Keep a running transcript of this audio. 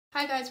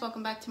Hi guys,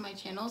 welcome back to my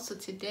channel. So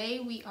today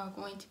we are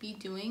going to be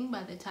doing,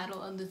 by the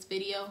title of this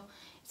video,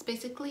 it's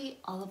basically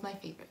all of my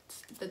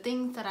favorites, the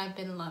things that I've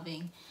been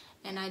loving.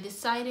 And I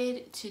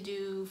decided to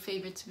do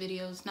favorites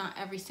videos not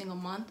every single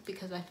month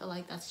because I feel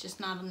like that's just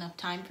not enough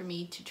time for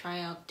me to try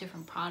out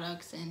different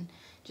products and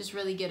just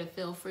really get a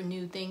feel for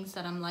new things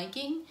that I'm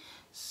liking.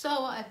 So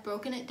I've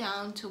broken it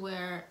down to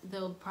where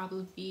there'll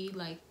probably be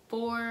like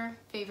 4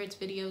 favorites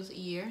videos a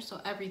year. So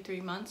every 3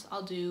 months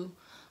I'll do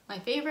my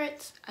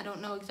favorites. I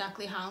don't know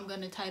exactly how I'm going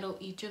to title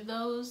each of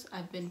those.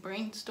 I've been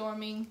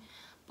brainstorming,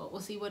 but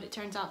we'll see what it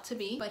turns out to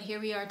be. But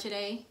here we are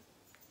today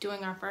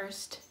doing our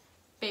first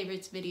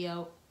favorites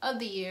video of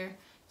the year.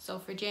 So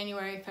for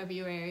January,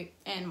 February,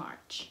 and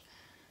March.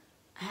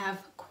 I have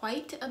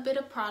quite a bit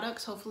of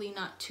products, hopefully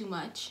not too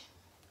much.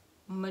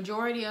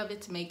 Majority of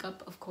it's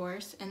makeup, of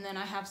course, and then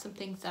I have some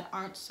things that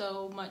aren't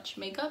so much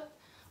makeup.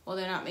 Well,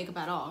 they're not makeup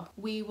at all.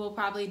 We will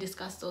probably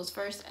discuss those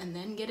first and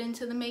then get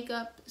into the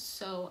makeup.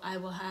 So I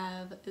will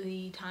have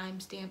the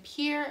timestamp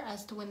here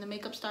as to when the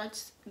makeup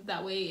starts.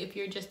 That way, if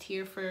you're just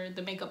here for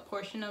the makeup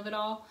portion of it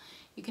all,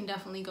 you can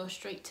definitely go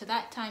straight to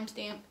that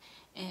timestamp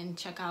and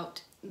check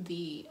out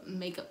the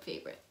makeup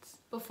favorites.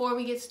 Before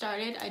we get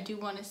started, I do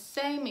want to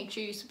say make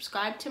sure you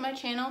subscribe to my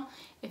channel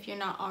if you're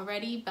not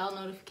already, bell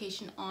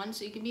notification on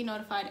so you can be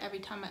notified every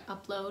time I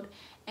upload,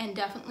 and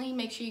definitely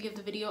make sure you give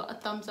the video a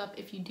thumbs up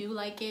if you do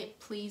like it.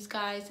 Please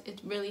guys,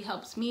 it really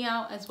helps me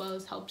out as well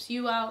as helps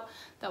you out.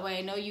 That way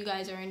I know you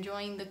guys are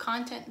enjoying the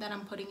content that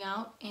I'm putting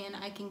out and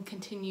I can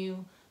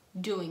continue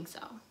doing so.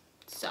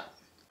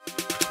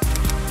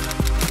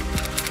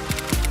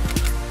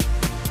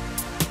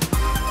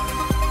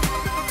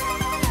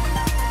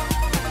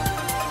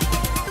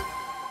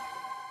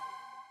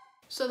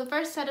 So the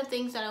first set of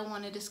things that I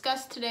want to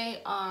discuss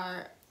today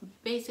are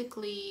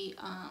basically,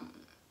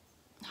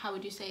 how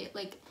would you say it?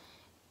 Like,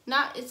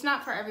 it's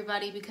not for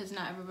everybody because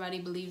not everybody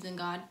believes in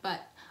God,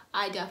 but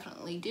I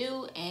definitely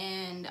do.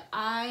 And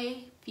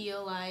I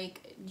feel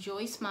like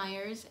Joyce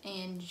Myers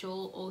and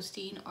Joel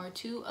Osteen are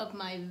 2 of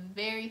my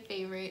very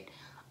favorite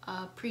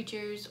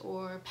preachers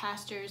or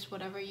pastors,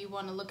 whatever you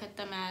want to look at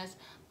them as,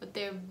 but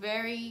they're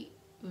very,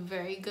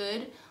 very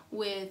good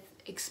with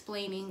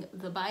explaining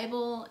the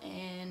Bible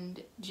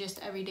and just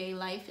everyday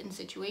life and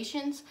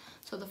situations.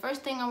 So the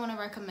first thing I want to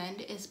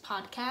recommend is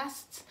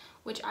podcasts,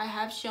 which I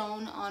have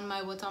shown on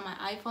my What's on My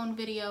iPhone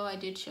video. I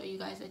did show you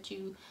guys that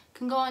you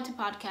can go onto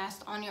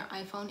podcasts on your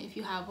iPhone if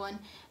you have one,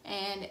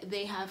 and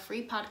they have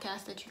free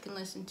podcasts that you can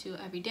listen to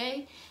every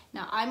day.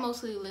 Now I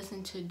mostly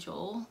listen to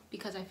Joel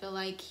because I feel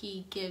like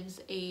he gives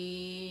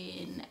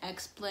an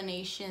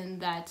explanation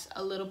that's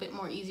a little bit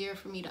more easier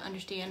for me to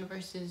understand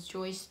versus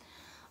Joyce.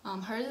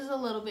 Hers is a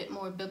little bit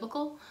more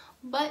biblical,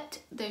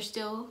 but they're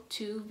still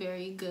 2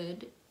 very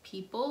good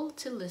people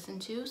to listen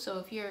to. So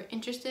if you're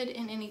interested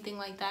in anything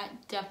like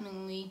that,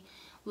 definitely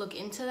look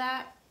into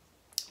that.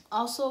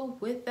 Also,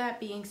 with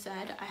that being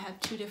said, I have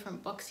 2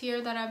 different books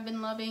here that I've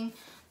been loving.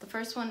 The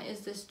first one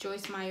is this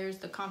Joyce Myers,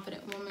 The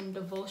Confident Woman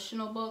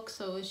devotional book.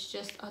 So it's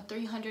just a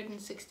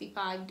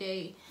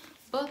 365-day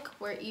book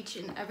where each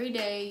and every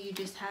day you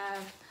just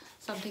have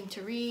something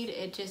to read.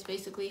 It just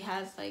basically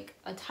has like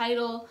a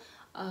title,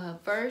 a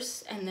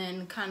verse, and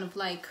then kind of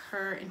like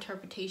her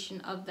interpretation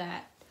of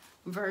that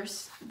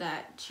verse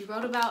that she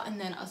wrote about,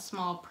 and then a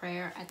small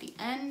prayer at the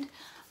end.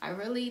 I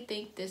really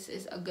think this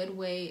is a good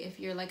way if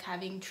you're like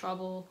having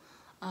trouble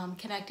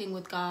connecting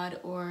with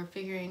God or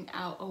figuring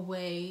out a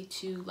way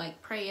to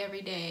like pray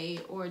every day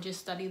or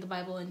just study the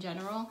Bible in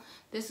general.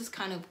 This is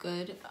kind of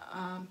good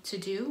to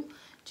do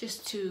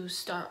just to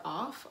start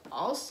off.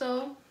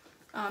 Also,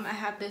 I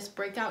have this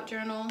breakout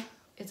journal.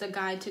 It's a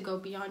guide to go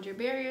beyond your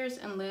barriers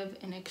and live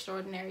an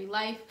extraordinary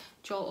life.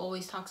 Joel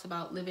always talks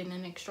about living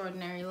an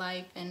extraordinary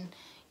life and,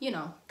 you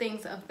know,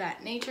 things of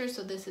that nature.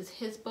 So this is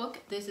his book.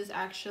 This is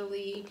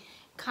actually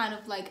kind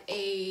of like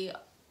a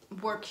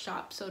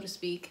workshop, so to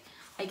speak,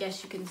 I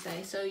guess you can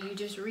say. So you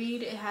just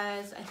read. It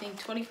has, I think,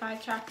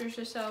 25 chapters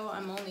or so.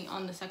 I'm only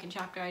on the 2nd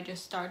chapter. I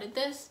just started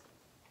this.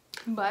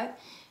 But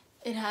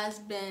it has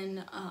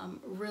been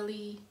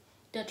really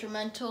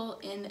detrimental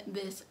in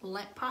this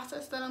Lent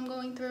process that I'm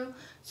going through.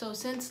 So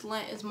since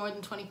Lent is more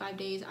than 25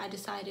 days, I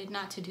decided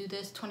not to do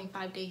this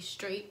 25 days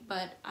straight,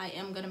 but I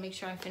am going to make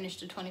sure I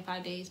finish the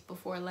 25 days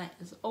before Lent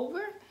is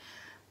over.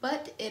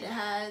 But it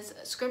has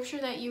scripture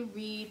that you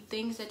read,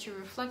 things that you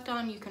reflect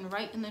on, you can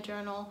write in the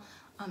journal.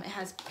 It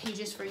has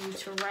pages for you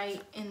to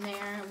write in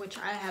there, which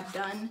I have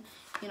done.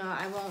 You know,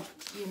 I won't,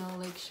 you know,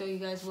 like show you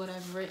guys what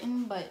I've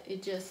written, but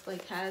it just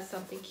like has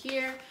something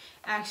here,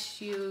 asks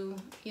you,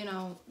 you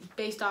know,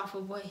 based off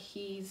of what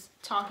he's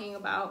talking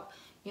about,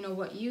 you know,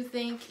 what you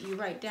think, you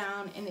write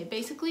down, and it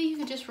basically, you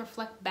can just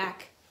reflect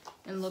back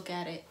and look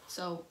at it.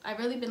 So I've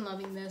really been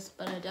loving this,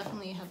 but I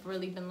definitely have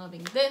really been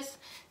loving this.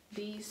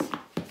 These,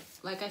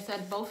 like I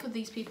said, both of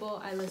these people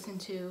I listen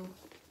to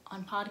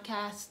on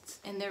podcasts,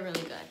 and they're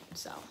really good.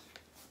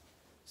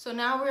 So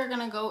now we're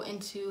gonna go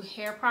into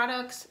hair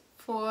products.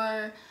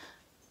 For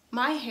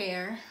my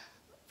hair,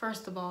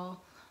 first of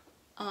all,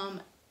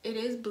 it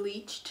is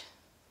bleached.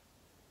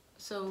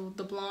 So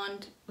the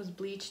blonde was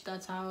bleached.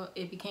 That's how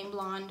it became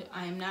blonde.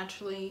 I am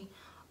naturally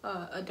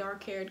a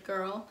dark-haired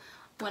girl.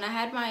 When I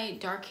had my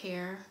dark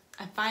hair,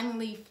 I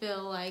finally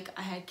feel like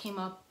I had came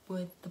up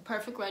with the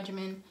perfect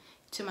regimen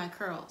to my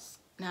curls.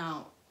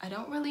 Now, I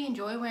don't really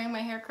enjoy wearing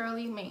my hair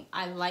curly.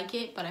 I like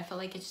it, but I feel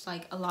like it's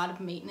like a lot of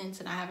maintenance,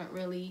 and I haven't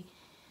really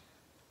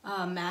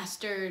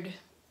mastered,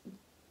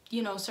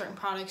 you know, certain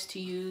products to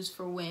use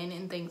for when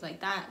and things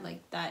like that.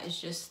 Like, that is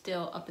just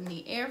still up in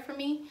the air for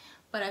me.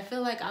 But I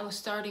feel like I was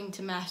starting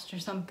to master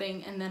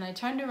something, and then I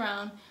turned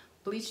around,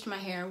 bleached my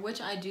hair, which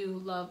I do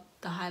love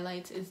the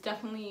highlights. It's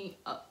definitely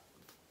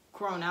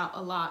grown out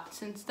a lot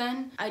since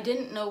then. I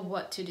didn't know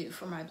what to do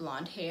for my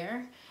blonde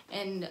hair,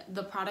 and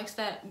the products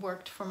that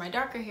worked for my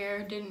darker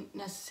hair didn't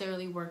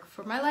necessarily work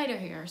for my lighter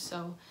hair,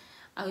 so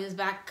I was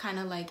back kind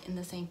of like in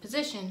the same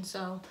position.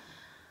 So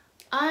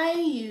I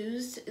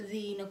used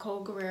the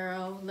Nicole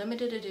Guerrero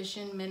limited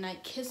edition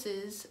Midnight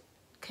Kisses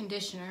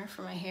conditioner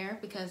for my hair,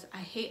 because I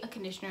hate a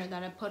conditioner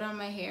that I put on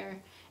my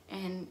hair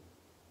and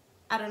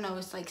I don't know,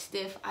 it's like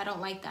stiff. I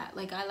don't like that.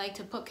 Like, I like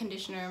to put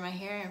conditioner in my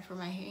hair and for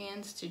my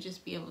hands to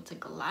just be able to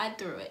glide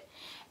through it.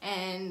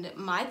 And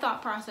my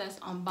thought process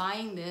on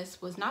buying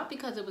this was not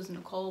because it was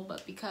Nicole,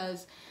 but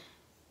because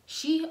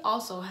she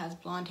also has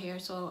blonde hair.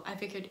 So I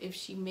figured if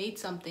she made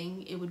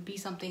something, it would be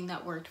something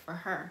that worked for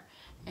her.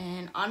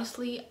 And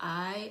honestly,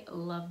 I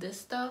love this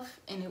stuff,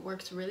 and it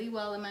works really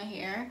well in my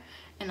hair.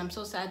 And I'm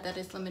so sad that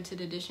it's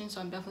limited edition, so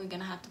I'm definitely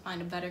gonna have to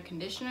find a better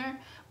conditioner.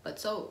 But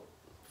so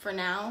for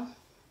now,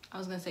 I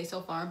was gonna say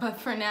so far, but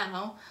for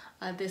now,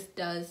 this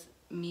does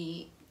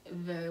me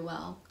very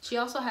well. She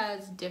also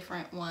has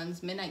different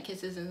ones. Midnight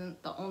Kisses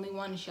isn't the only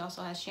one. She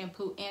also has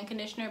shampoo and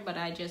conditioner, but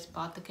I just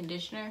bought the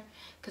conditioner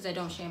because I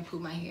don't shampoo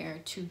my hair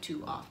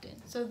too often.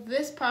 So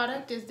this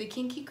product is the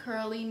Kinky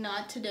Curly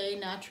Not Today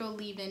Natural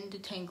Leave-In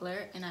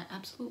Detangler, and I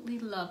absolutely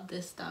love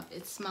this stuff.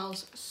 It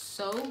smells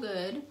so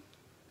good,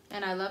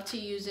 and I love to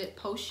use it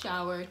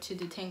post-shower to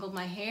detangle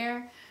my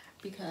hair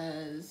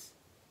because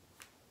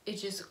it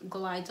just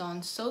glides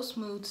on so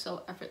smooth,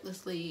 so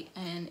effortlessly,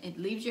 and it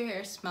leaves your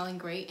hair smelling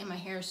great, and my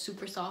hair is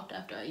super soft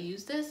after I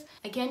use this.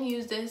 I can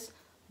use this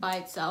by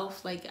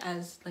itself, like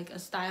as like a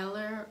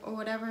styler or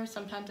whatever.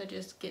 Sometimes I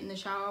just get in the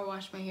shower,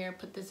 wash my hair,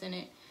 put this in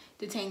it,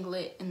 detangle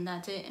it, and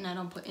that's it, and I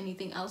don't put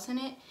anything else in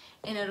it,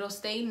 and it'll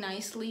stay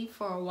nicely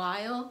for a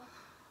while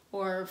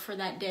or for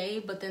that day,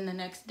 but then the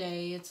next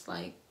day it's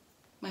like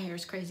my hair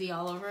is crazy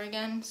all over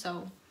again.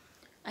 So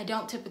I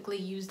don't typically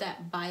use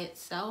that by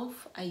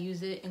itself. I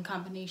use it in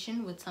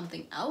combination with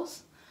something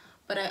else.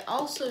 But I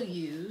also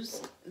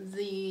use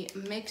the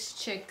Mix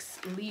Chicks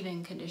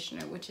leave-in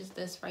conditioner, which is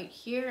this right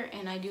here.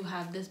 And I do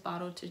have this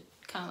bottle to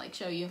kind of like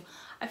show you.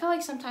 I feel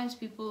like sometimes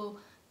people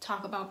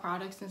talk about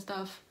products and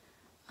stuff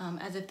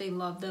as if they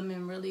love them,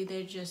 and really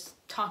they're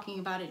just talking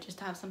about it just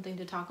to have something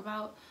to talk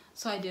about.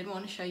 So I did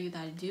want to show you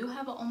that I do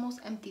have an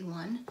almost empty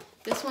one.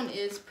 This one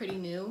is pretty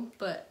new,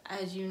 but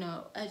as you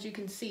know, as you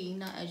can see,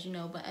 not as you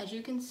know, but as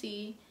you can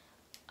see,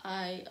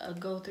 I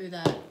go through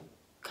that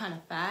kind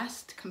of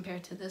fast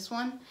compared to this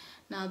one.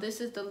 Now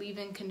this is the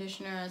leave-in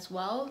conditioner as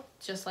well,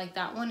 just like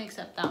that one,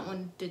 except that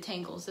one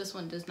detangles. This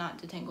one does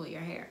not detangle your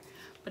hair,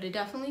 but it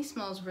definitely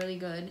smells really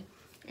good,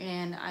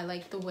 and I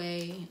like the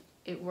way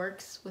it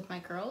works with my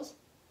curls.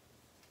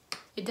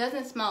 It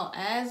doesn't smell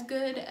as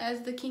good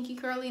as the Kinky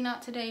Curly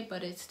Not Today,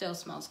 but it still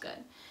smells good.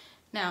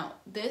 Now,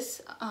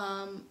 this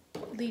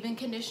leave-in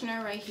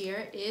conditioner right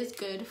here is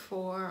good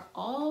for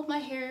all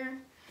my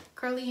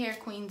curly hair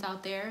queens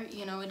out there.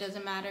 You know, it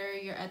doesn't matter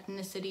your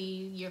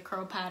ethnicity, your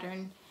curl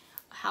pattern.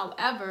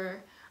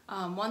 However,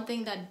 one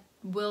thing that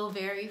will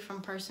vary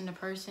from person to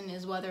person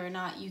is whether or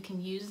not you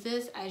can use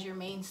this as your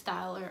main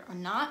styler or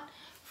not.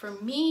 For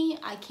me,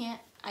 I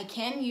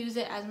can use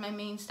it as my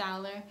main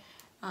styler,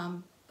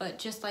 but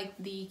just like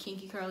the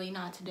Kinky Curly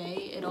Not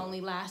Today, it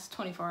only lasts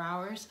 24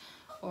 hours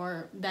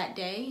or that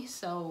day,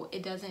 so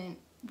it doesn't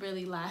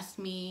really last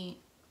me,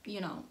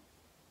 you know,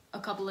 a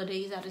couple of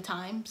days at a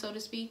time, so to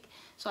speak.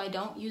 So I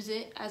don't use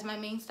it as my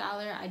main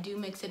styler. I do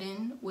mix it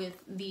in with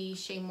the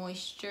Shea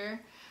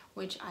Moisture,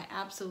 which I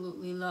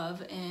absolutely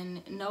love.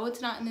 And no, it's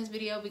not in this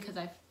video because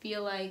I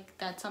feel like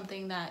that's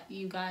something that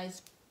you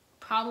guys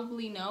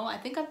probably know. I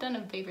think I've done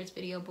a favorites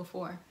video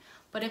before,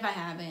 but if I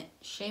haven't,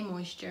 Shea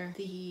Moisture,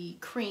 the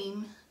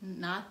cream,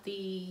 not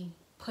the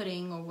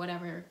pudding or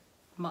whatever,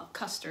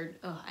 custard.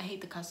 Ugh, I hate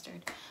the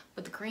custard,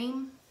 but the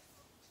cream,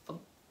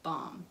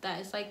 bomb. That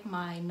is like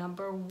my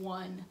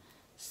 #1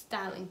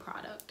 styling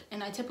product.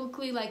 And I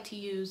typically like to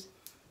use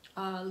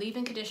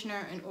leave-in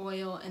conditioner and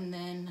oil and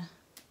then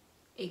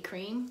a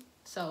cream.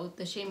 So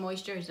the Shea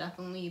Moisture is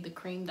definitely the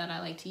cream that I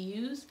like to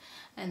use,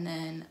 and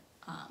then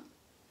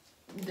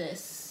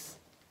this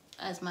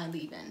as my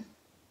leave-in,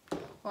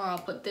 or I'll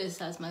put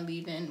this as my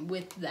leave-in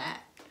with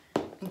that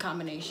in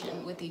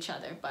combination with each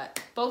other.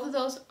 But both of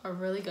those are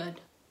really good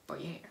for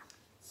your hair.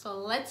 So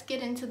let's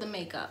get into the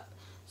makeup.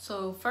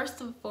 So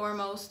first and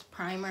foremost,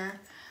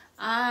 primer.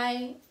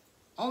 I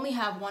only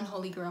have one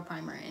Holy Grail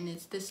primer, and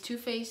it's this Too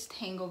Faced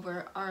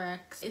Hangover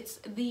RX. It's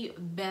the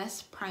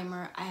best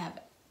primer I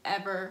have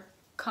ever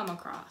come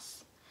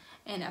across.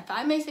 And if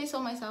I may say so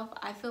myself,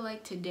 I feel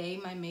like today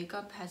my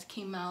makeup has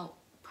came out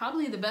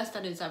probably the best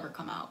that it's ever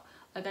come out.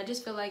 Like, I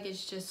just feel like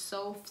it's just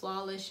so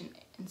flawless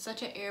and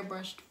such an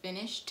airbrushed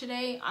finish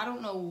today. I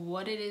don't know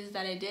what it is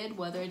that I did,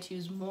 whether it's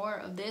use more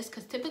of this,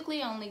 because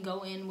typically I only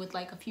go in with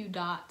like a few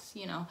dots,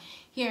 you know,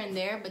 here and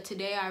there. But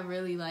today I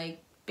really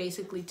like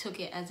basically took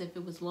it as if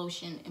it was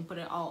lotion and put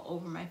it all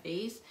over my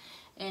face.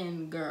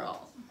 And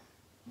girl,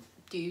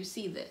 do you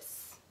see this?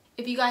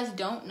 If you guys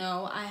don't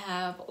know, I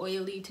have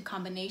oily to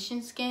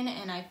combination skin,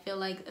 and I feel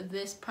like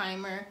this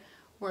primer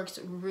works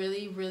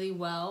really, really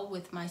well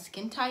with my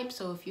skin type.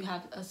 So if you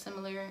have a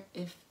similar,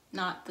 if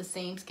not the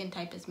same skin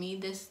type as me,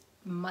 this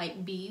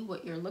might be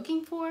what you're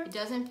looking for. It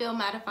doesn't feel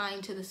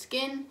mattifying to the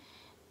skin,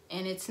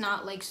 and it's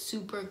not like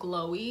super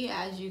glowy,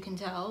 as you can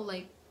tell.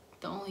 Like,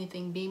 the only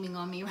thing beaming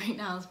on me right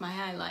now is my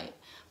highlight,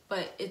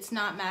 but it's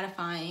not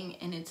mattifying,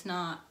 and it's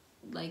not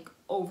like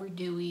over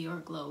dewy or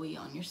glowy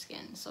on your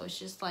skin. So it's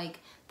just like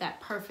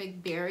that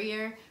perfect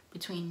barrier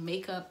between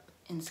makeup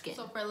and skin.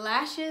 So for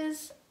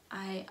lashes,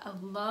 I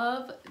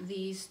love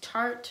these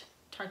Tarte's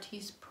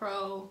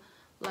Pro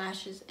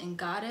lashes in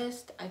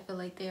Goddess. I feel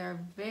like they are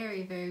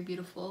very, very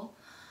beautiful.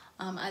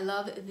 I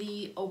love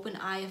the open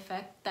eye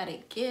effect that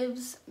it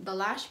gives. The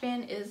lash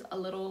band is a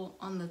little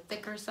on the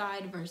thicker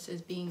side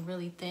versus being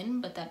really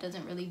thin, but that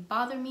doesn't really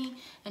bother me.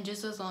 And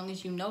just as long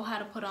as you know how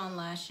to put on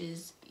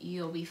lashes,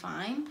 you'll be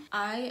fine.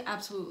 I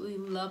absolutely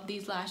love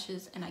these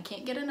lashes, and I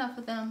can't get enough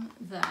of them.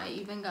 That I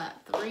even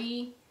got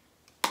 3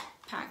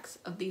 packs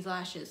of these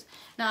lashes.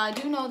 Now, I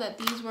do know that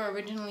these were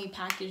originally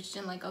packaged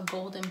in like a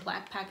gold and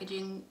black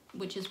packaging,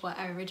 which is what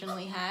I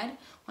originally had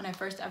when I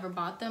first ever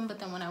bought them. But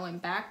then when I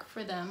went back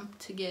for them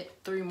to get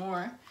 3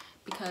 more,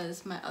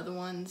 because my other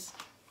ones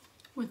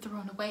were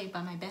thrown away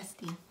by my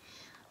bestie,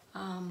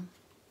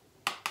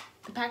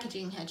 the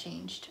packaging had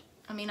changed.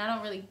 I mean, I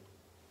don't really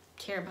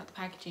care about the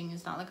packaging.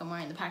 It's not like I'm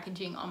wearing the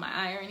packaging on my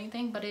eye or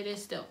anything, but it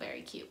is still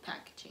very cute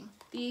packaging.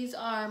 These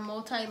are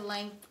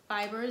multi-length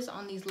fibers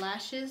on these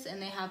lashes,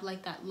 and they have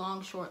like that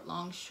long short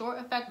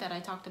effect that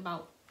I talked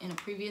about in a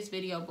previous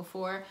video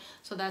before.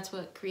 So that's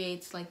what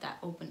creates like that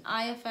open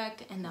eye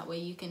effect, and that way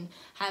you can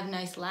have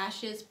nice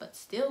lashes but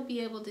still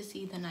be able to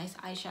see the nice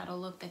eyeshadow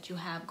look that you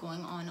have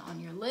going on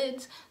your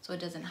lids, so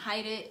it doesn't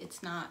hide it.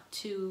 It's not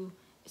too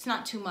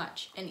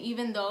much. And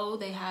even though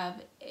they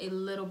have a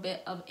little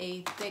bit of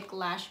a thick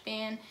lash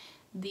band,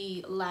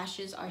 the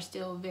lashes are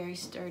still very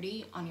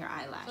sturdy on your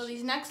eyelashes. So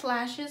these next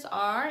lashes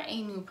are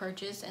a new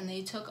purchase, and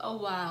they took a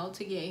while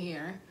to get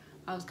here.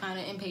 I was kind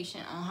of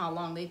impatient on how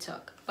long they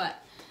took, but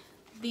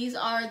these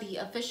are the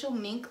official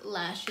Mink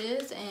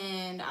lashes,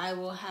 and I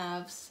will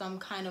have some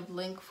kind of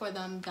link for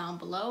them down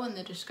below in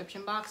the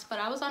description box. But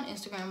I was on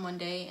Instagram one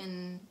day,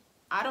 and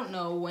I don't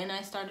know when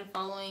I started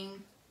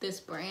following this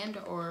brand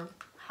or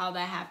how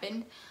that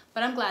happened,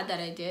 but I'm glad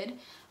that I did.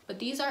 But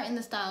these are in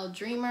the style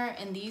Dreamer,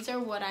 and these are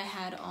what I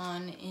had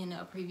on in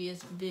a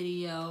previous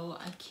video.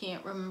 I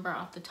can't remember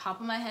off the top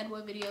of my head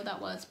what video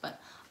that was, but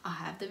I'll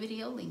have the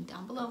video linked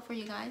down below for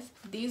you guys.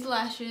 These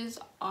lashes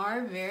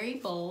are very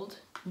bold,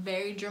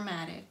 very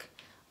dramatic,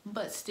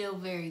 but still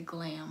very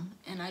glam,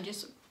 and I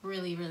just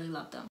really, really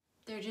love them.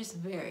 They're just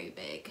very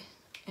big,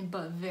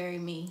 but very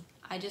me.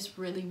 I just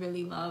really,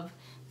 really love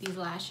these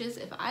lashes.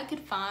 If I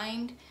could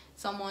find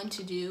someone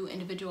to do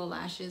individual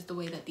lashes the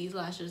way that these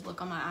lashes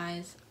look on my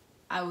eyes,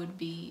 I would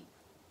be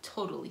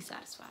totally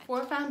satisfied.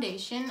 For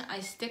foundation, I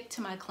stick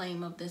to my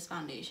claim of this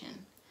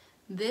foundation.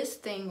 This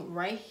thing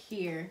right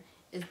here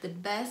is the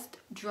best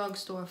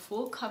drugstore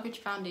full coverage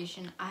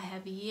foundation I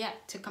have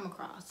yet to come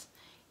across.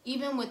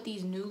 Even with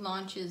these new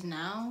launches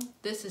now,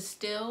 this is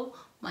still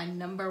my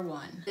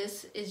 #1.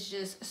 This is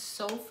just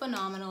so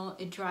phenomenal.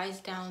 It dries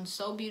down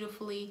so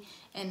beautifully,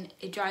 and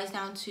it dries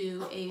down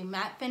to a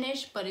matte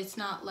finish, but it's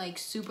not like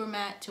super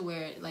matte to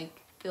where it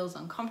like feels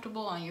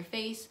uncomfortable on your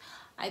face.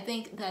 I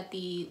think that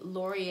the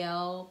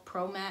L'Oreal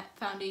Pro Matte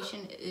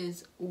foundation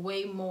is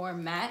way more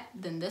matte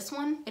than this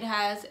one. It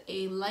has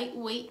a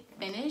lightweight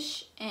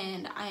finish,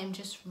 and I am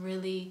just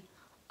really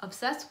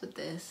obsessed with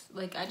this.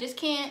 Like, I just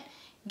can't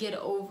get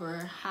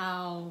over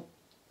how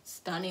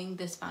stunning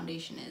this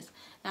foundation is.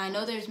 Now, I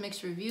know there's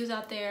mixed reviews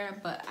out there,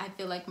 but I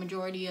feel like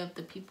majority of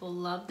the people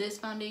love this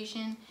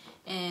foundation.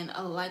 And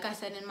like I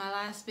said in my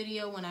last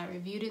video when I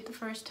reviewed it the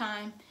first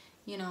time,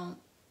 you know,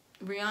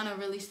 Rihanna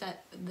really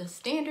set the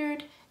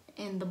standard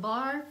and the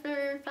bar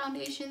for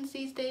foundations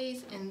these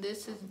days, and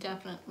this is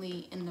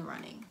definitely in the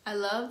running. I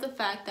love the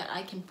fact that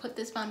I can put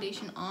this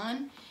foundation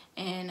on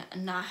and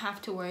not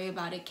have to worry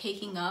about it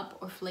caking up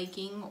or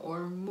flaking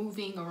or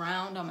moving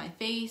around on my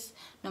face,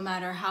 no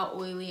matter how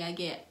oily I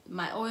get.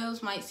 My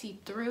oils might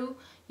seep through,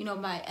 you know,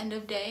 by end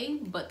of day,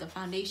 but the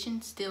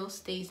foundation still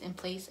stays in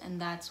place,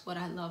 and that's what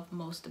I love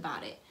most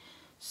about it.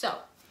 So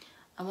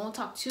I won't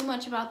talk too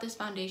much about this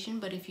foundation,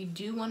 but if you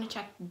do want to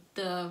check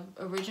the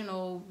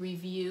original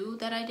review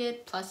that I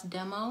did plus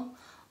demo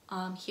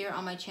here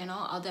on my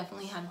channel, I'll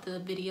definitely have the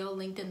video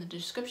linked in the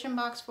description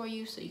box for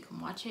you, so you can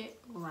watch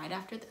it right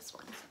after this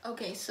one.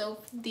 Okay,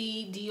 so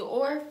the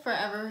Dior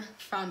Forever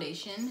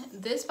foundation.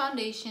 This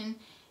foundation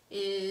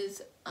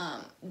is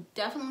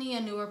definitely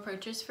a newer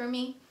purchase for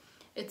me.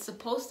 It's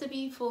supposed to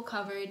be full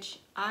coverage.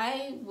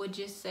 I would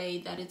just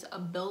say that it's a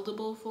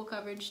buildable full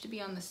coverage to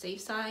be on the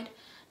safe side.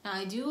 Now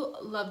I do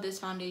love this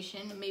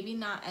foundation, maybe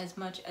not as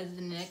much as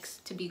the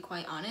NYX to be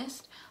quite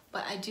honest,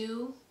 but I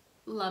do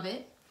love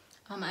it.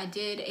 I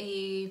did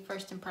a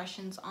first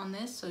impressions on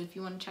this, so if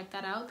you want to check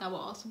that out, that will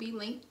also be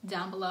linked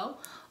down below.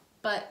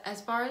 But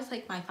as far as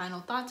like my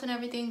final thoughts and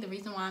everything, the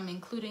reason why I'm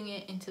including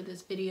it into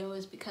this video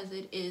is because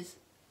it is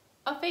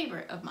a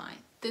favorite of mine.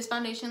 This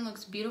foundation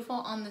looks beautiful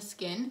on the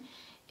skin.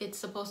 It's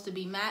supposed to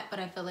be matte, but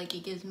I feel like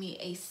it gives me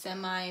a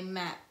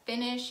semi-matte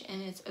finish,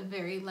 and it's a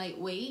very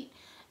lightweight,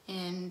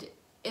 and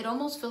it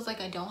almost feels like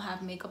I don't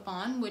have makeup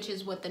on, which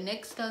is what the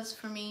NYX does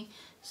for me.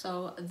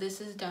 So this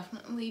has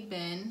definitely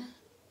been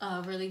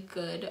a really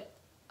good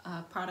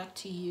product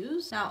to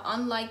use. Now,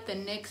 unlike the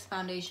NYX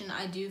foundation,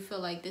 I do feel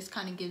like this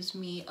kind of gives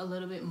me a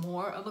little bit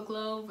more of a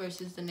glow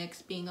versus the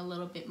NYX being a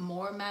little bit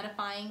more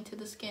mattifying to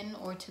the skin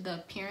or to the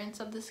appearance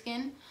of the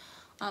skin.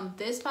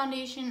 This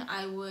foundation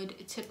I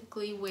would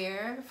typically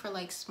wear for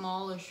like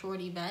small or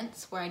short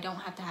events where I don't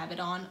have to have it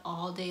on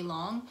all day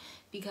long,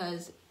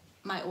 because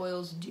my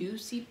oils do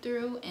seep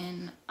through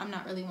and I'm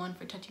not really one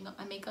for touching up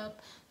my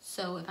makeup.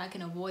 So if I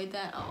can avoid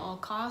that at all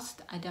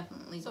costs, I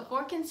definitely will. So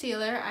for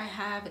concealer, I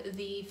have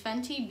the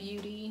Fenty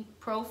Beauty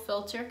Pro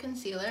Filter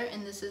Concealer,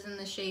 and this is in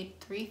the shade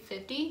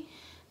 350.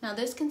 Now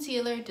this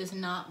concealer does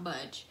not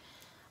budge.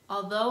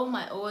 Although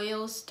my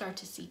oils start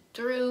to seep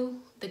through,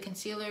 the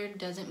concealer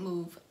doesn't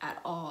move at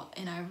all,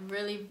 and I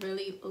really,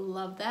 really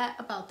love that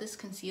about this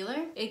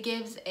concealer. It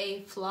gives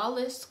a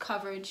flawless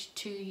coverage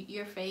to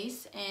your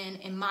face, and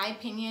in my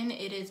opinion,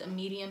 it is a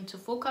medium to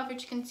full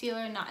coverage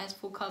concealer, not as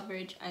full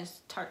coverage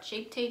as Tarte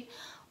Shape Tape,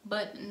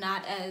 but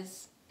not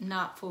as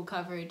not full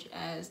coverage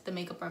as the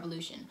Makeup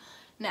Revolution.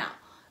 Now,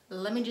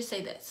 let me just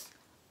say this.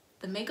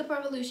 The Makeup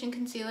Revolution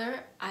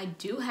concealer, I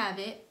do have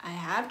it, I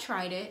have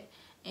tried it,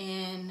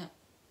 and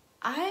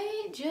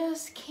I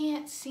just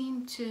can't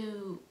seem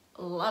to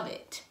love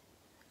it.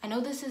 I know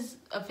this is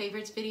a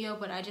favorites video,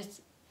 but I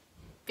just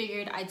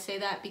figured I'd say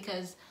that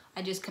because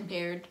I just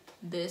compared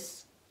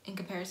this in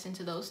comparison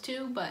to those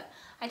two, but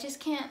I just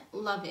can't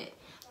love it.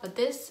 But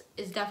this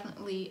is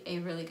definitely a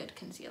really good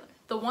concealer.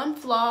 The one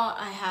flaw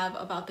I have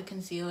about the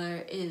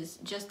concealer is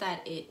just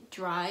that it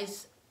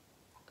dries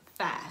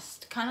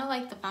fast, kind of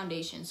like the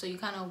foundation, so you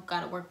kind of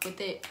got to work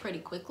with it pretty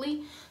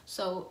quickly.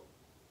 So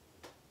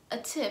a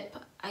tip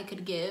I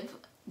could give,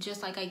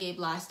 just like I gave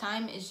last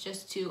time, is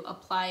just to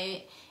apply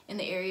it in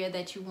the area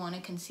that you want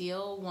to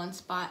conceal, one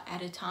spot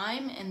at a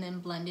time, and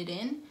then blend it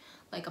in.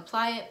 Like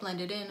apply it, blend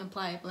it in,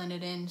 apply it, blend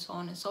it in, so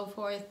on and so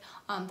forth.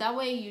 That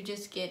way you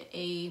just get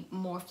a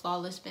more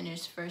flawless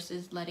finish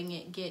versus letting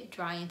it get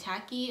dry and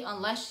tacky.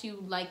 Unless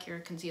you like your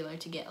concealer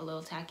to get a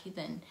little tacky,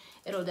 then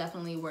it'll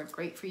definitely work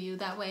great for you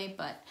that way.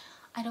 But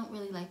I don't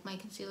really like my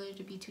concealer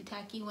to be too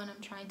tacky when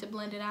I'm trying to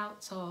blend it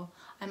out, so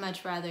I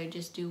much rather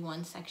just do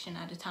one section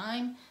at a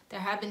time. There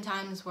have been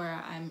times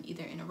where I'm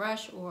either in a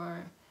rush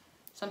or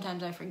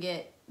sometimes I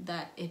forget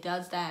that it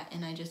does that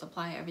and I just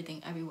apply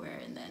everything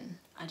everywhere and then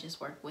I just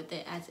work with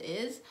it as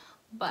is.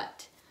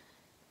 But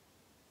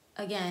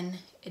again,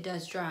 it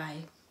does dry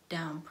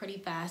down pretty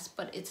fast,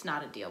 but it's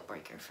not a deal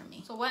breaker for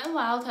me. So Wet n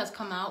Wild has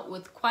come out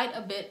with quite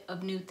a bit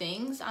of new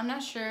things. I'm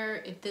not sure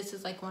if this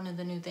is like one of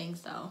the new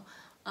things though.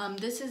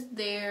 This is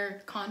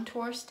their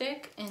contour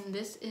stick, and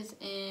this is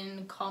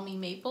in Call Me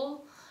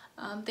Maple.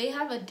 They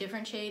have a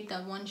different shade,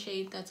 that one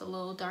shade that's a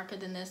little darker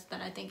than this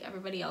that I think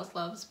everybody else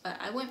loves, but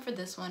I went for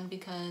this one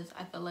because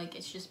I feel like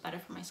it's just better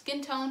for my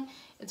skin tone.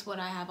 It's what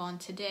I have on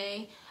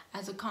today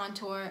as a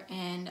contour,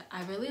 and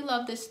I really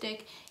love this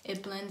stick.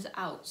 It blends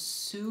out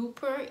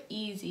super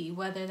easy,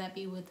 whether that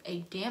be with a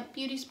damp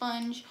beauty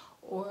sponge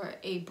or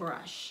a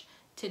brush.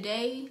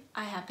 Today,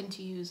 I happen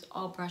to use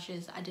all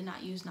brushes. I did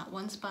not use not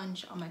one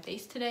sponge on my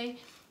face today,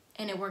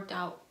 and it worked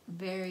out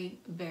very,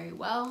 very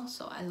well,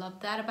 so I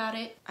love that about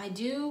it. I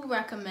do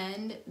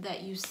recommend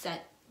that you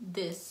set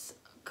this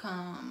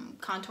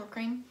contour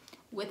cream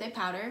with a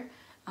powder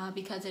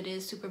because it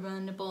is super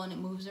blendable and it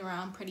moves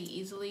around pretty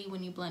easily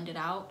when you blend it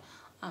out.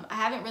 I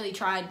haven't really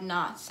tried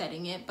not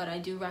setting it, but I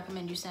do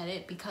recommend you set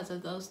it because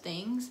of those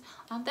things.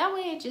 That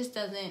way it just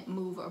doesn't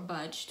move or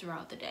budge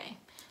throughout the day.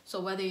 So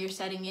whether you're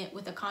setting it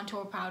with a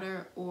contour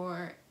powder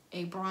or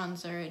a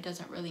bronzer, it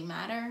doesn't really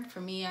matter.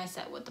 For me, I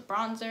set with the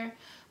bronzer,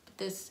 but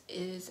this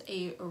is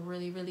a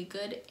really, really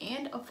good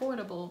and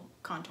affordable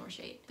contour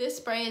shade. This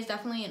spray is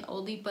definitely an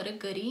oldie but a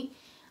goodie.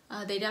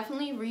 They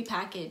definitely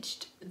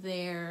repackaged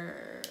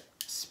their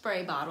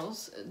spray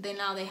bottles.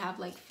 Now they have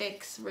like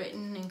Fix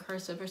written in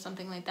cursive or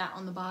something like that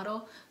on the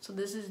bottle. So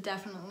this is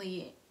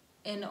definitely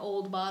an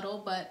old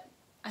bottle, but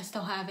I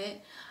still have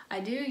it. I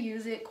do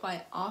use it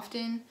quite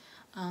often.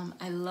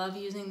 I love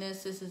using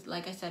this. This is,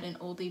 like I said, an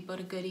oldie but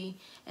a goodie,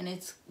 and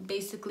it's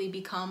basically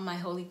become my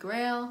holy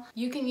grail.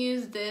 You can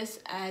use this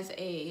as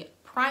a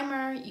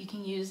primer. You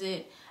can use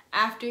it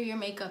after your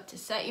makeup to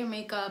set your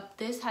makeup.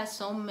 This has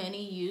so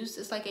many uses.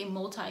 It's like a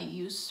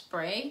multi-use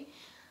spray.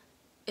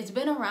 It's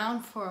been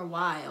around for a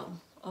while,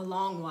 a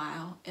long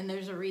while, and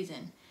there's a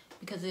reason,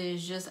 because it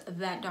is just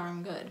that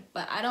darn good.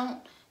 But I don't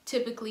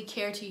typically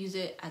care to use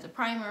it as a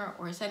primer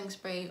or a setting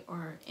spray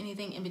or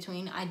anything in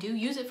between. I do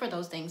use it for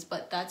those things,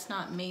 but that's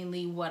not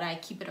mainly what I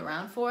keep it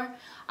around for.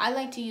 I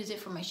like to use it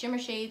for my shimmer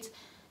shades.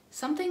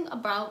 Something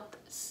about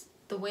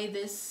the way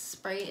this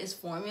spray is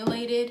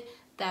formulated,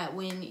 that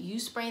when you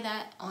spray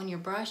that on your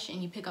brush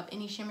and you pick up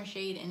any shimmer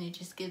shade and it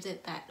just gives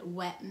it that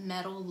wet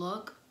metal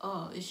look,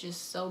 oh, it's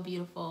just so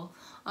beautiful.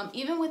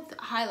 Even with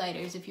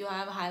highlighters, if you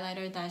have a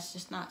highlighter that's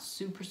just not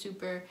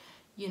super,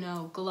 you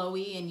know,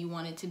 glowy, and you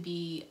want it to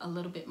be a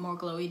little bit more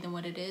glowy than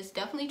what it is,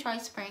 definitely try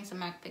spraying some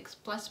MAC Fix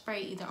Plus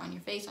spray either on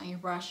your face, on your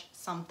brush,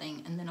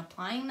 something, and then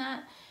applying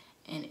that,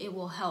 and it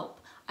will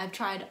help. I've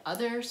tried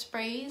other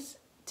sprays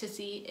to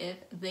see if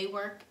they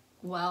work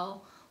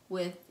well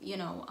with, you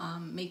know,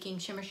 making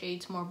shimmer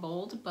shades more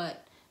bold,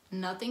 but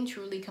nothing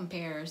truly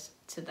compares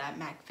to that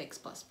MAC Fix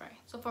Plus spray.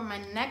 So for my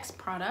next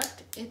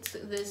product, it's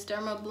this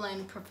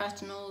Dermablend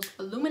Professionals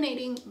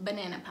Illuminating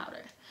Banana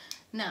Powder.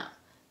 Now,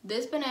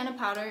 this banana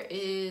powder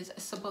is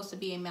supposed to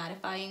be a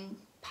mattifying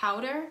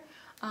powder,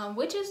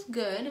 which is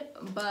good,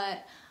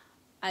 but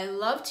I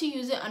love to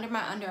use it under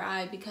my under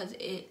eye because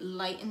it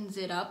lightens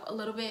it up a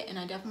little bit, and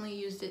I definitely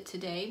used it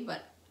today,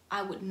 but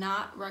I would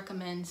not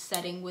recommend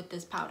setting with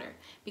this powder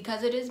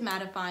because it is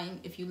mattifying.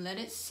 If you let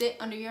it sit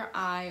under your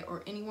eye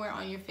or anywhere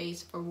on your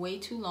face for way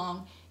too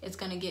long, it's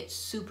gonna get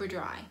super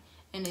dry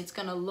and it's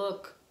gonna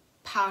look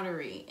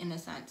powdery in a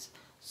sense.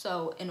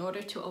 So in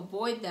order to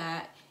avoid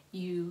that,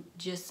 you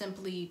just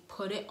simply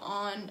put it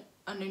on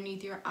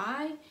underneath your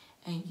eye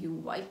and you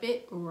wipe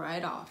it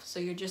right off. So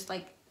you're just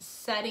like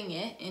setting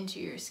it into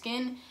your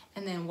skin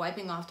and then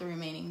wiping off the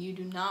remaining. You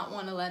do not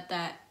want to let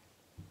that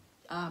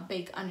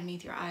bake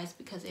underneath your eyes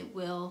because it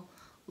will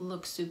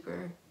look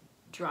super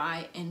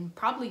dry and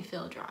probably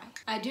feel dry.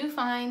 I do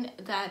find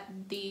that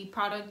the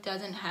product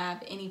doesn't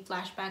have any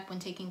flashback when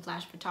taking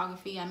flash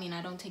photography. I mean,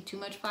 I don't take too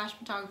much flash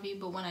photography,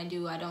 but when I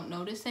do, I don't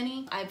notice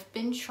any. I've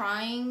been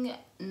trying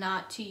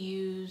not to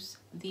use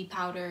the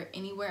powder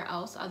anywhere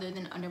else other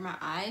than under my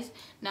eyes.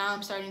 Now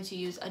I'm starting to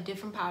use a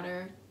different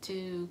powder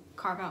to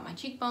carve out my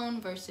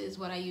cheekbone versus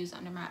what I use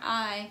under my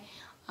eye,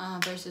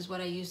 versus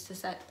what I use to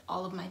set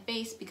all of my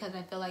face, because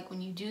I feel like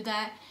when you do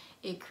that,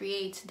 it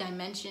creates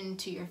dimension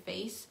to your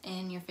face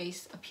and your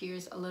face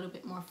appears a little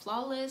bit more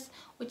flawless,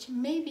 which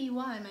may be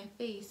why my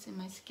face and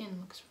my skin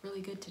looks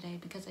really good today,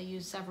 because I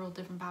use several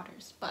different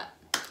powders. But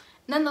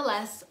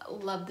nonetheless,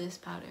 love this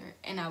powder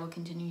and I will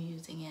continue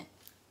using it.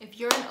 If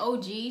you're an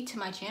OG to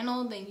my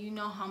channel, then you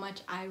know how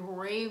much I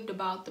raved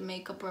about the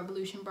Makeup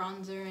Revolution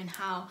bronzer and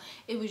how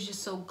it was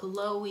just so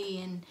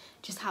glowy and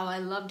just how I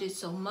loved it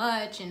so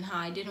much and how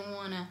I didn't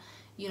want to,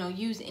 you know,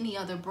 use any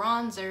other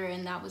bronzer,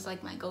 and that was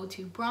like my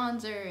go-to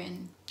bronzer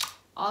and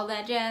all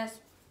that jazz.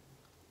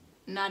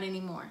 Not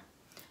anymore.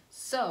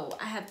 So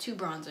I have two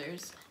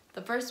bronzers.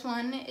 The first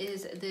one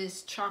is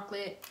this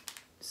Chocolate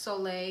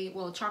Soleil,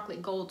 well,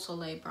 Chocolate Gold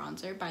Soleil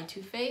bronzer by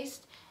Too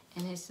Faced,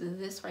 and it's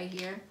this right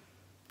here.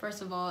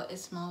 First of all, it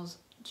smells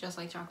just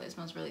like chocolate. It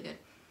smells really good.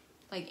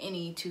 Like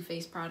any Too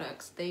Faced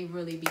products, they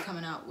really be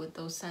coming out with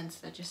those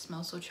scents that just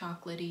smell so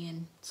chocolatey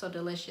and so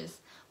delicious.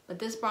 But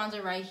this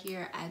bronzer right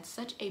here adds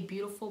such a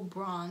beautiful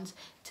bronze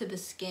to the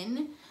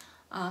skin.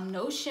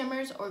 No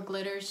shimmers or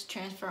glitters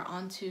transfer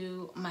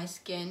onto my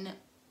skin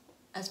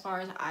as far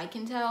as I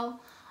can tell.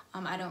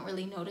 I don't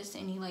really notice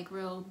any like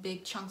real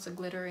big chunks of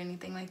glitter or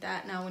anything like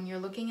that. Now when you're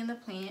looking in the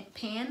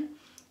pan,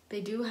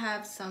 they do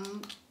have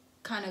some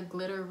kind of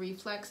glitter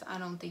reflex. I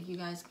don't think you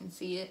guys can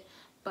see it,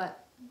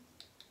 but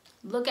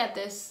look at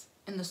this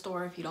in the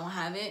store if you don't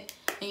have it,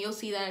 and you'll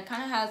see that it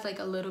kind of has like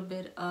a little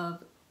bit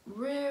of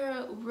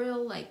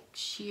real like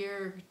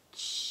sheer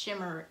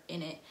shimmer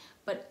in it,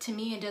 but to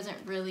me it doesn't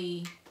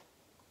really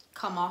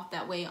come off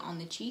that way on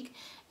the cheek,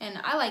 and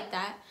I like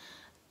that,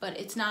 but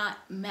it's not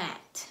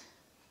matte.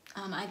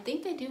 I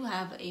think they do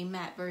have a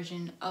matte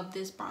version of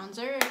this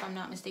bronzer if I'm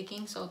not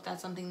mistaken, so if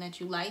that's something that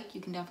you like,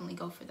 you can definitely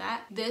go for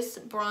that. This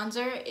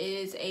bronzer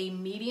is a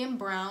medium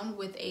brown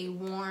with a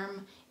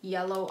warm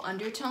yellow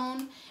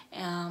undertone,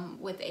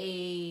 with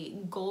a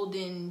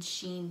golden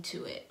sheen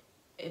to it,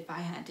 if I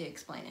had to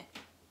explain it.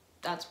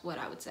 That's what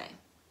I would say.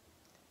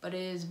 But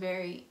it is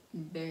very,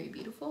 very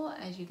beautiful.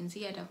 As you can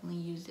see, I definitely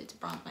used it to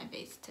bronze my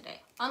face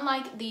today.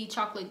 Unlike the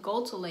Chocolate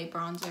Gold Soleil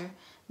bronzer,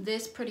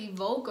 this Pretty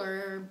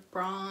Vulgar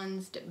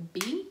Bronzed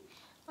B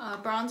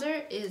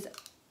bronzer is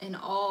an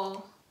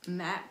all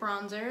matte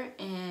bronzer,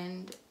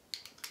 and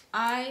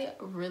I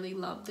really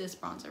love this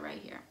bronzer right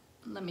here.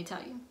 Let me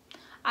tell you,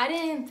 I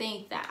didn't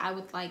think that I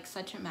would like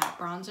such a matte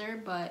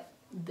bronzer, but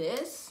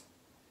this,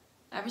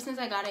 ever since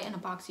I got it in a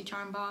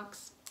BoxyCharm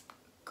box,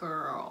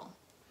 girl,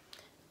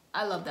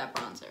 I love that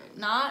bronzer.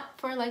 Not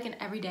for like an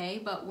everyday,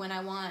 but when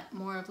I want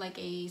more of like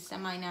a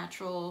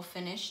semi-natural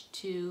finish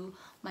to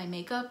my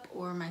makeup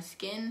or my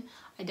skin,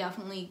 I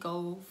definitely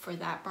go for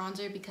that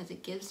bronzer because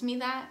it gives me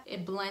that.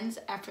 It blends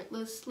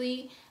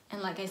effortlessly,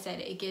 and like I said,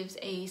 it gives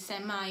a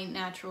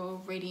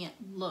semi-natural radiant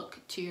look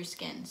to your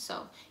skin.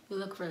 So you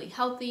look really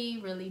healthy,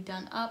 really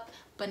done up,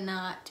 but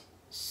not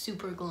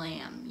super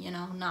glam, you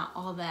know, not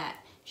all that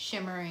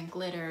shimmer and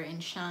glitter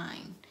and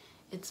shine.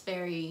 It's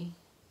very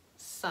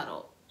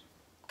subtle.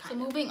 So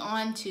moving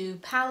on to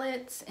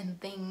palettes and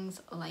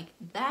things like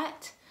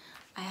that,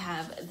 I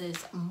have this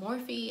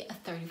Morphe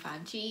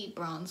 35G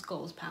Bronze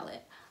Goals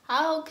palette.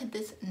 How could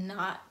this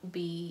not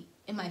be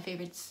in my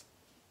favorites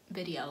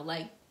video?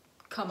 Like,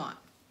 come on.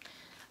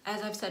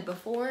 As I've said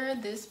before,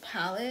 this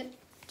palette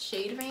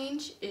shade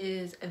range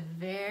is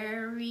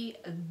very,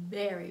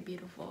 very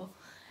beautiful.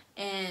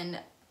 And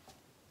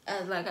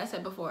like I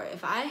said before,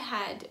 if I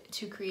had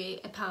to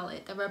create a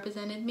palette that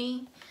represented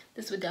me,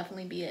 this would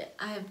definitely be it.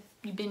 I have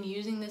been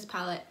using this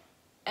palette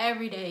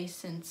every day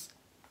since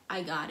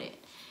I got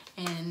it,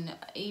 and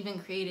I even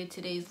created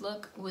today's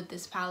look with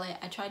this palette.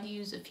 I tried to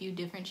use a few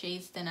different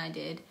shades than I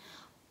did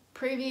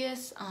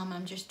previous.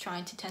 I'm just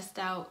trying to test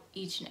out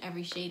each and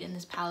every shade in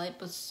this palette,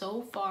 but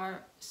so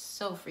far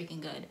so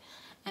freaking good,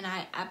 and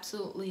I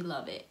absolutely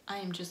love it. I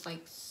am just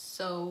like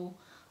so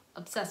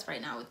obsessed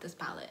right now with this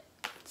palette.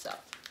 So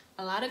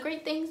a lot of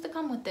great things to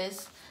come with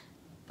this,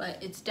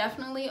 but it's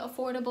definitely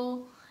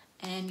affordable,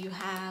 and you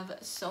have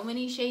so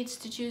many shades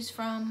to choose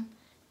from.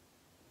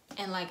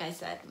 And like I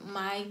said,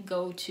 my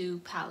go-to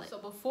palette. So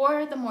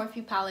before the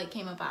Morphe palette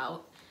came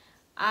about,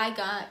 I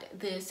got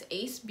this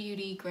Ace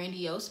Beauty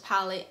Grandiose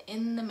palette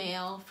in the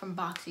mail from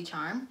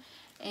BoxyCharm,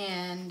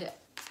 and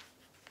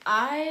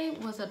I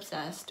was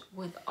obsessed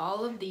with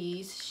all of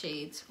these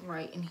shades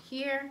right in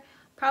here.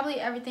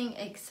 Probably everything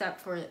except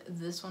for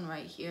this one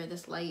right here,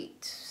 this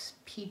light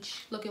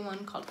peach looking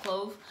one called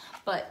Clove.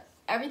 But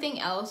everything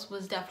else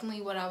was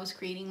definitely what I was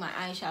creating my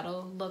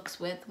eyeshadow looks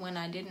with when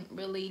I didn't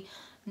really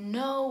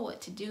know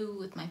what to do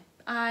with my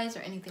eyes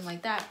or anything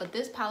like that. But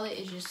this palette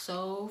is just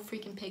so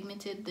freaking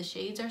pigmented. The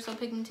shades are so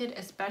pigmented,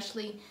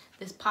 especially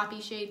this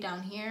poppy shade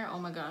down here. Oh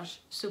my gosh,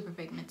 super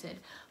pigmented,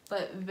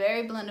 but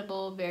very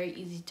blendable, very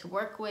easy to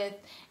work with,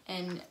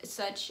 and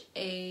such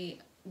a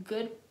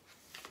good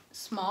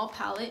small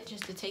palette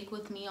just to take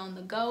with me on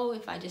the go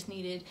if I just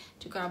needed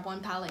to grab one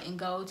palette and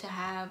go to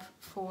have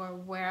for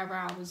wherever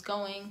I was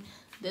going.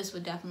 This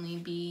would definitely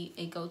be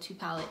a go-to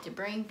palette to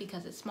bring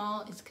because it's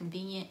small, it's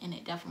convenient, and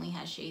it definitely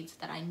has shades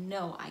that I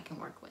know I can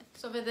work with.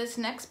 So for this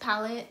next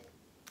palette,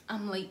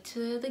 I'm late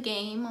to the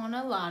game on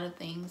a lot of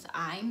things,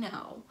 I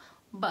know,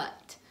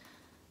 but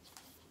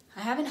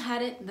I haven't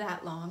had it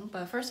that long.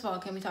 But first of all,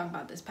 can we talk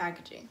about this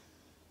packaging?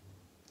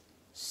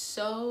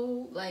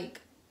 So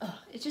like,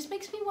 it just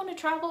makes me want to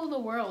travel the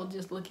world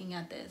just looking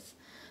at this.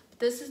 But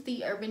this is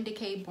the Urban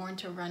Decay Born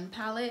to Run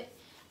palette,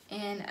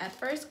 and at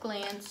first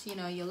glance, you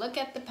know, you look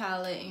at the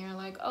palette and you're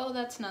like, oh,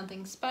 that's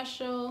nothing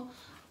special.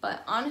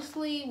 But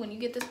honestly, when you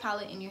get this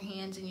palette in your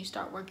hands and you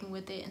start working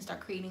with it and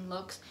start creating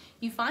looks,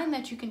 you find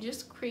that you can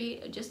just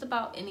create just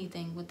about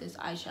anything with this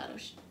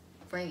eyeshadow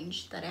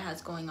range that it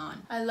has going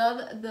on. I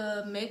love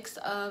the mix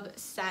of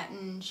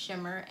satin,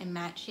 shimmer, and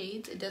matte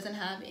shades. It doesn't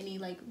have any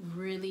like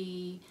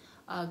really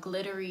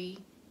glittery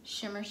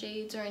shimmer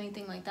shades or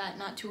anything like that.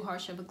 Not too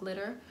harsh of a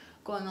glitter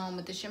going on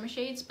with the shimmer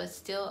shades, but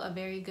still a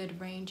very good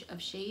range of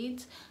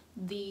shades.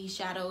 The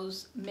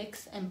shadows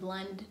mix and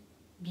blend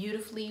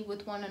beautifully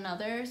with one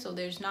another, so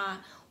there's not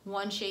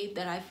one shade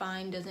that I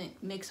find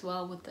doesn't mix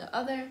well with the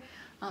other.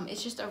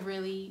 It's just a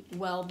really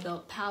well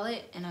built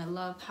palette, and I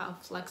love how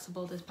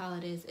flexible this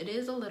palette is. It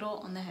is a little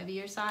on the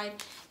heavier side.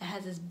 It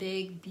has this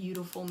big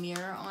beautiful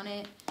mirror on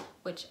it,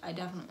 which I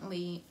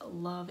definitely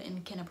love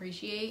and can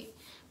appreciate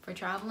for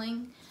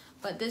traveling.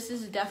 But this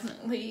is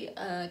definitely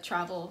a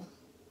travel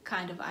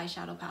kind of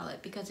eyeshadow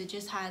palette because it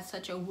just has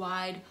such a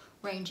wide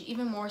range,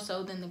 even more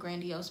so than the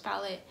Grandiose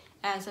palette.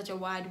 It has such a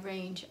wide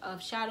range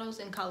of shadows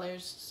and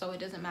colors, so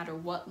it doesn't matter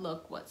what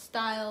look, what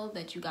style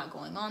that you got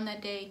going on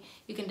that day,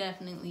 you can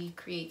definitely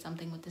create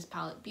something with this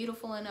palette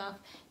beautiful enough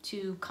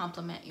to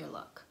complement your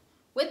look.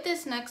 With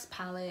this next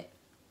palette,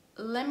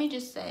 let me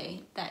just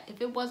say that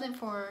if it wasn't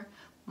for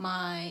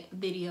my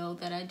video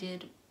that I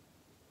did,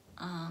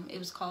 it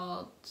was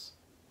called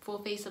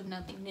Full Face of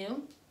Nothing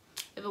New.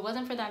 If it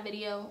wasn't for that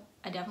video,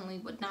 I definitely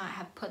would not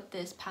have put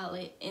this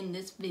palette in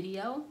this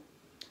video.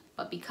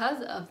 But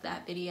because of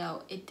that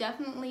video, it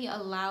definitely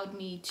allowed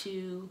me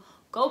to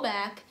go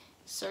back,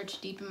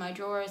 search deep in my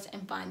drawers,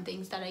 and find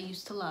things that I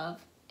used to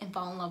love and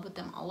fall in love with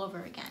them all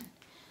over again.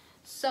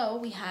 So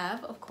we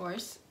have, of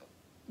course,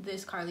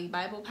 this Carly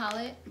Bible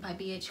palette by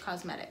BH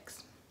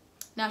Cosmetics.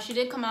 Now, she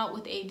did come out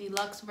with a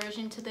deluxe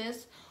version to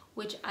this,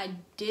 which I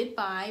did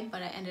buy,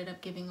 but I ended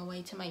up giving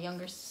away to my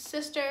younger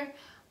sister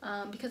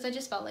because I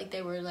just felt like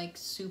they were like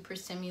super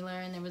similar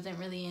and there wasn't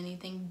really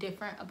anything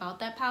different about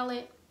that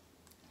palette,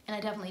 and I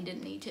definitely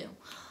didn't need to.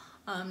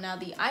 Now,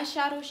 the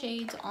eyeshadow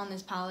shades on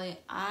this palette,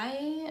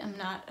 I am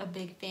not a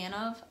big fan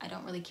of. I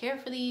don't really care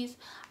for these.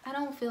 I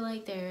don't feel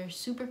like they're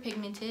super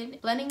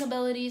pigmented. Blending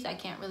abilities, I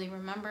can't really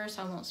remember,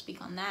 so I won't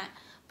speak on that.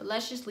 But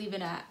let's just leave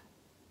it at,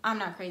 I'm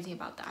not crazy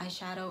about the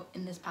eyeshadow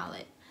in this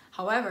palette.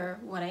 However,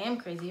 what I am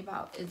crazy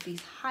about is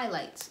these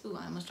highlights. Ooh,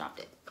 I almost dropped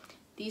it.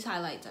 These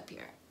highlights up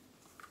here.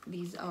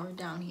 These are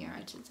down here, I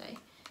should say.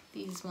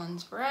 These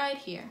ones right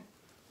here.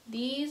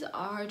 These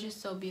are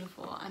just so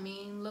beautiful. I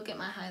mean, look at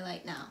my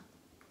highlight now.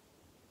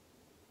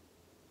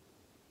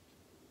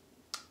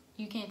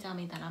 you can't tell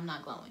me that I'm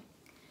not glowing.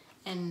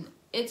 And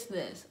it's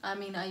this. I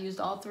mean, I used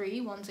all three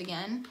once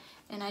again,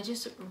 and I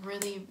just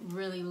really,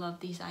 really love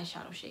these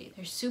eyeshadow shades.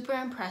 They're super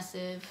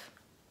impressive.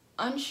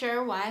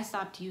 Unsure why I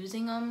stopped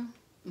using them.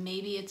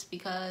 Maybe it's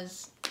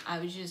because I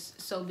was just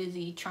so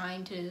busy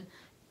trying to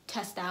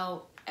test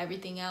out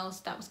everything else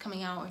that was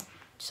coming out, or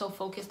so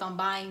focused on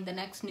buying the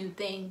next new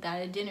thing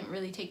that I didn't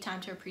really take time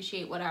to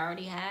appreciate what I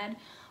already had.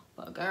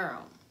 But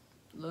girl,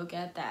 look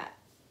at that.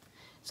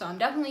 So I'm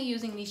definitely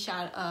using these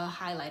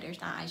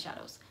highlighters, not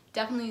eyeshadows.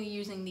 Definitely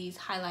using these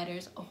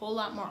highlighters a whole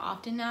lot more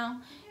often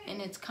now,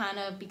 and it's kind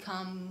of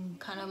become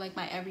kind of like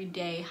my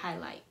everyday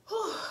highlight.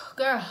 Whew,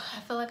 girl, I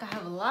feel like I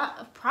have a lot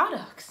of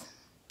products,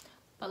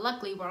 but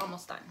luckily we're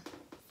almost done.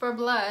 For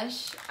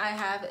blush, I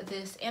have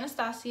this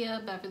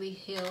Anastasia Beverly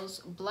Hills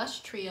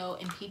Blush Trio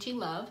in Peachy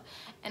Love,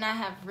 and I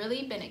have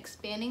really been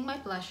expanding my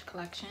blush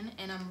collection,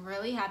 and I'm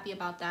really happy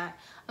about that.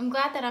 I'm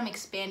glad that I'm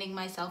expanding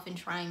myself and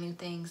trying new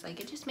things. Like,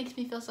 it just makes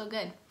me feel so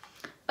good.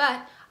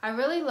 But I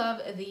really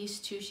love these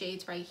two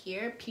shades right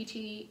here.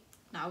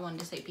 I wanted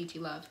to say Peachy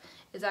Love.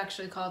 It's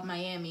actually called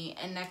Miami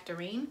and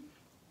Nectarine,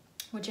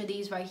 which are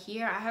these right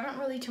here. I haven't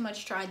really too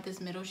much tried this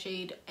middle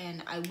shade,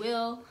 and I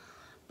will,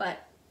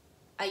 but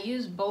I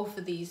used both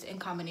of these in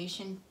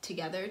combination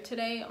together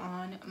today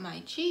on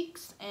my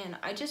cheeks, and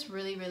I just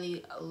really,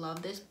 really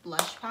love this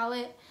blush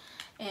palette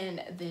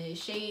and the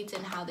shades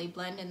and how they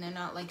blend, and they're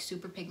not like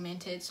super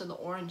pigmented, so the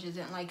orange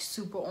isn't like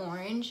super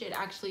orange. It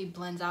actually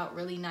blends out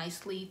really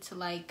nicely to,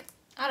 like,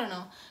 I don't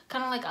know,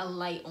 kind of like a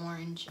light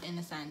orange in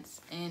a sense,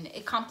 and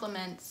it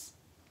complements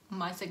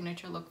my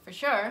signature look for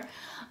sure.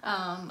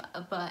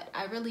 But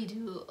I really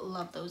do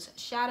love those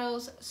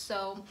shadows.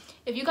 So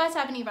if you guys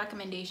have any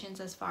recommendations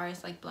as far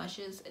as like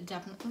blushes,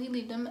 definitely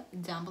leave them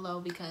down below,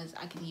 because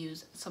I can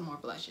use some more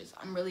blushes.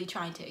 I'm really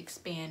trying to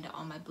expand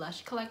on my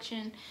blush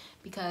collection,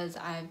 because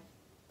I've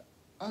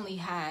only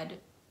had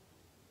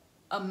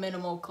a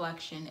minimal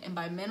collection, and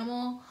by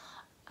minimal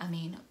I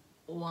mean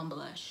one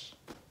blush,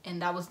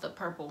 and that was the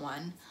purple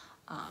one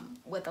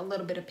with a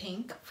little bit of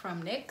pink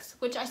from NYX,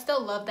 which I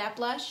still love that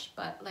blush,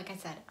 but like I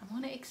said, I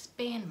want to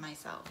expand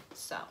myself.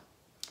 So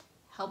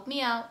help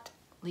me out,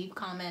 leave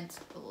comments,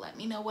 let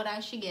me know what I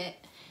should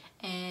get,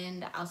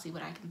 and I'll see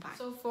what I can find.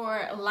 So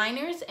for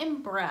liners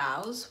and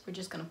brows, we're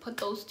just gonna put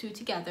those two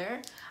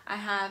together. I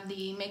have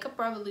the Makeup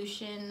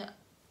Revolution,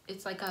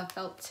 it's like a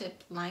felt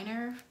tip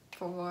liner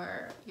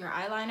for your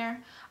eyeliner.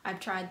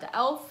 I've tried the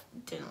e.l.f.,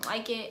 didn't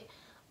like it.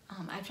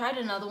 I've tried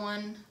another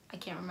one, I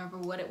can't remember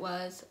what it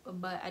was,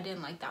 but I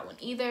didn't like that one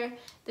either.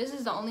 This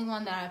is the only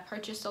one that I've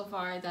purchased so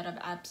far that I've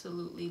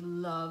absolutely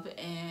loved,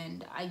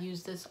 and I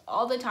use this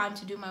all the time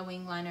to do my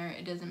wing liner.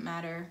 It doesn't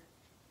matter.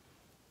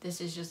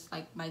 This is just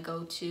like my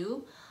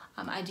go-to.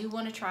 I do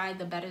want to try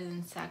the Better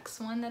Than Sex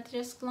one that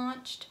just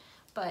launched,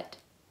 but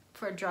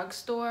for a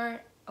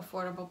drugstore,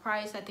 affordable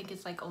price, I think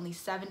it's like only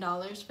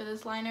 $7 for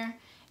this liner.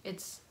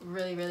 It's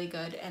really, really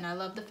good, and I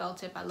love the felt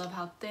tip. I love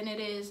how thin it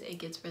is. It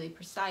gets really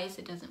precise.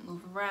 It doesn't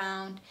move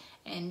around,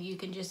 and you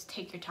can just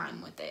take your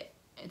time with it.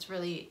 It's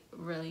really,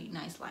 really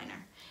nice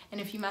liner.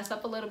 And if you mess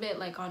up a little bit,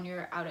 like on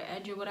your outer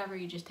edge or whatever,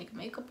 you just take a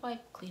makeup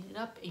wipe, clean it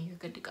up, and you're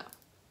good to go.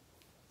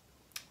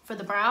 For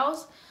the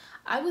brows,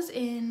 I was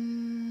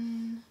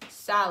in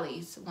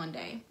Sally's one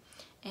day,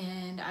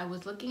 and I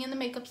was looking in the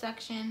makeup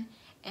section,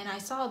 and I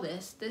saw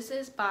this. This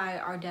is by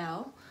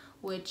Ardell,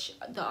 which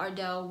the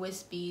Ardell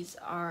Wispies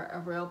are a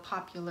real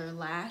popular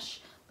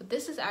lash, but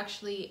this is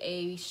actually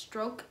a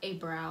Stroke a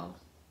Brow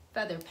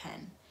feather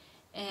pen,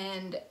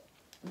 and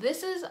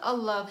this is a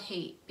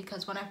love-hate,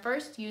 because when I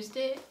first used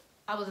it,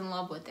 I was in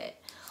love with it,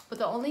 but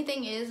the only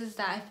thing is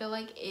that I feel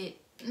like it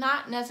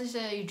not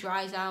necessarily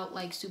dries out,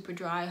 like super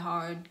dry,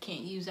 hard,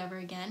 can't use ever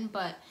again,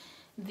 but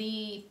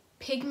the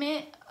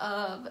pigment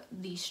of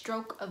the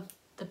stroke of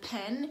the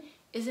pen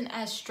isn't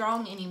as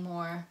strong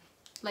anymore,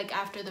 like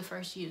after the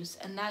first use,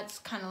 and that's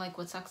kind of like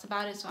what sucks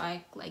about it. So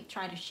I like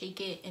try to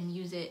shake it and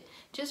use it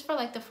just for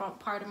like the front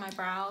part of my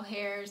brow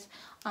hairs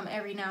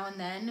every now and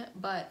then.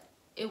 But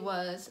it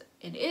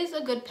is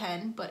a good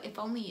pen, but if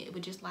only it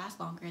would just last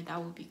longer,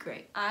 that would be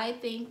great. I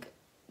think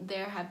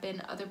there have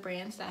been other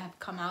brands that have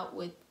come out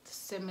with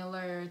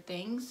similar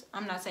things.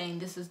 I'm not saying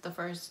this is the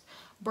first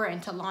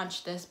brand to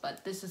launch this,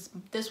 but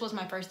this was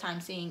my first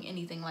time seeing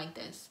anything like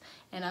this,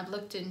 and I've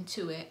looked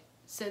into it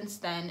since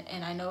then,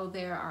 and I know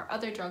there are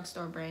other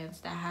drugstore brands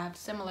that have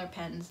similar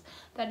pens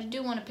that I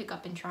do want to pick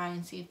up and try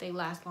and see if they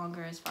last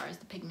longer as far as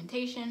the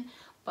pigmentation.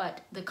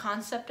 But the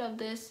concept of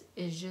this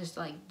is just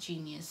like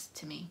genius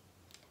to me.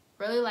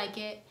 Really like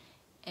it,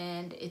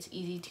 and it's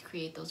easy to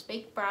create those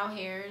fake brow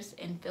hairs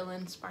and fill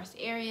in sparse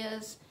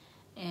areas,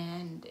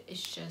 and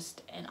it's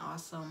just an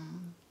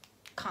awesome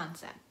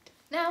concept.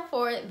 Now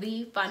for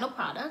the final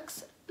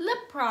products.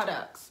 Lip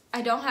products.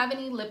 I don't have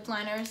any lip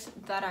liners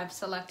that I've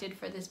selected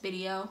for this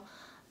video.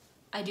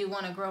 I do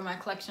want to grow my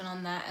collection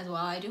on that as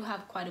well. I do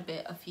have quite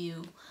a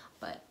few,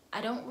 but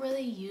I don't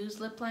really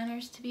use lip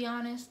liners, to be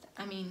honest.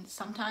 I mean,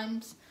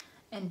 sometimes,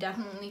 and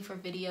definitely for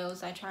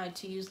videos, I try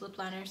to use lip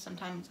liners.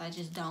 Sometimes I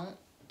just don't,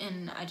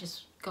 and I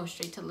just go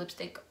straight to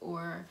lipstick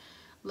or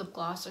lip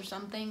gloss or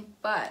something.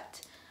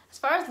 But as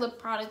far as lip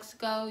products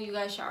go, you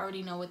guys should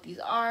already know what these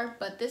are.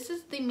 But this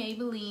is the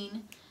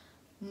Maybelline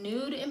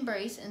Nude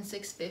Embrace in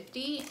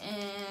 650,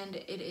 and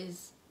it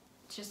is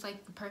just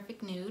like the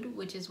perfect nude,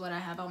 which is what I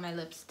have on my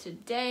lips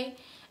today.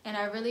 And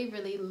I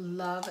really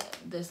love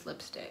this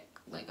lipstick.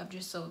 Like, I'm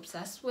just so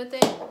obsessed with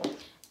it.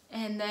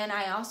 And then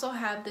I also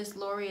have this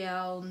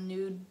L'Oreal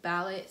Nude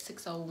Ballot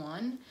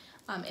 601.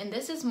 And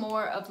this is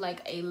more of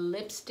like a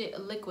lipstick,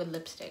 a liquid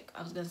lipstick.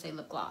 I was gonna say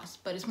lip gloss,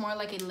 but it's more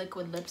like a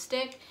liquid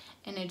lipstick,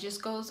 and it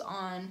just goes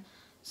on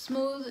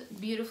smooth,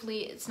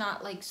 beautifully. It's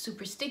not like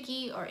super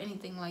sticky or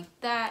anything like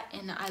that.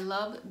 And I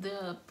love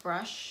the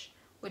brush,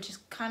 which is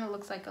kind of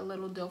looks like a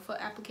little doe foot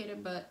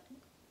applicator, but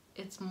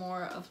it's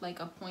more of like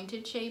a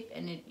pointed shape,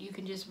 and you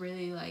can just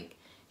really like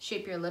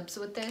shape your lips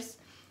with this.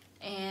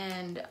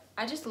 And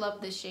I just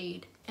love this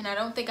shade, and I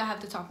don't think I have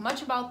to talk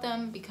much about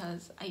them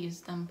because I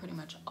use them pretty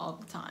much all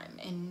the time,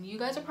 and you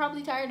guys are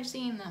probably tired of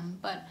seeing them,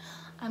 but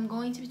I'm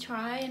going to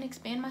try and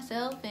expand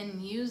myself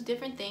and use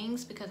different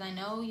things because I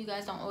know you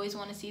guys don't always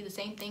want to see the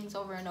same things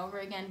over and over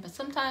again, but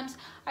sometimes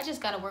I just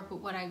got to work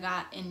with what I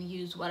got and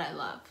use what I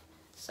love.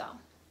 So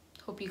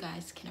hope you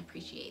guys can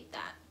appreciate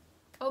that.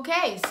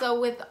 Okay,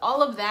 so with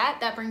all of that,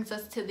 that brings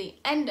us to the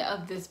end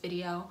of this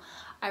video.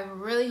 I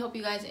really hope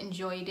you guys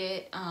enjoyed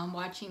it,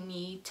 watching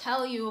me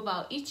tell you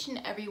about each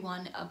and every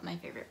one of my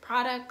favorite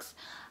products.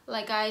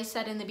 Like I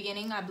said in the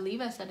beginning, I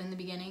believe I said in the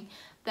beginning,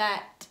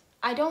 that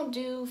I don't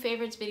do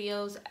favorites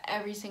videos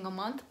every single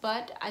month,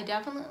 but I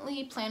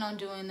definitely plan on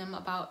doing them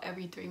about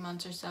every 3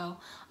 months or so.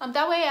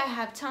 That way I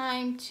have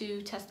time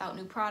to test out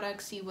new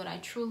products, see what I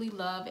truly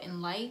love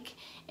and like,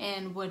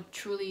 and would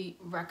truly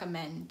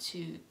recommend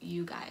to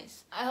you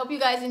guys. I hope you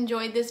guys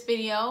enjoyed this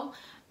video.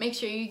 Make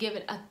sure you give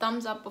it a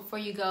thumbs up before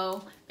you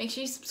go. Make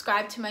sure you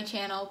subscribe to my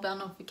channel, bell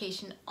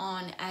notification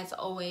on as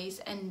always,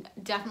 and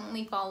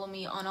definitely follow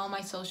me on all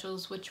my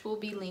socials, which will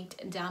be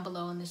linked down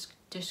below in the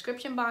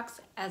description box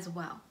as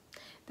well.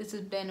 This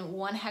has been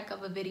one heck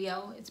of a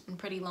video. It's been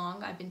pretty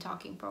long. I've been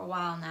talking for a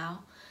while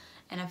now,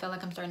 and I feel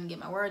like I'm starting to get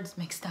my words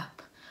mixed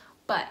up.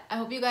 But I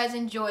hope you guys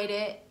enjoyed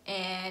it,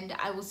 and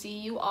I will see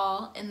you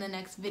all in the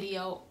next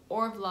video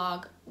or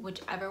vlog,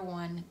 whichever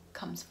one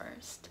comes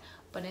first.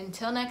 But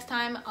until next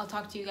time, I'll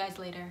talk to you guys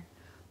later.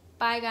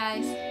 Bye,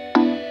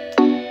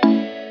 guys.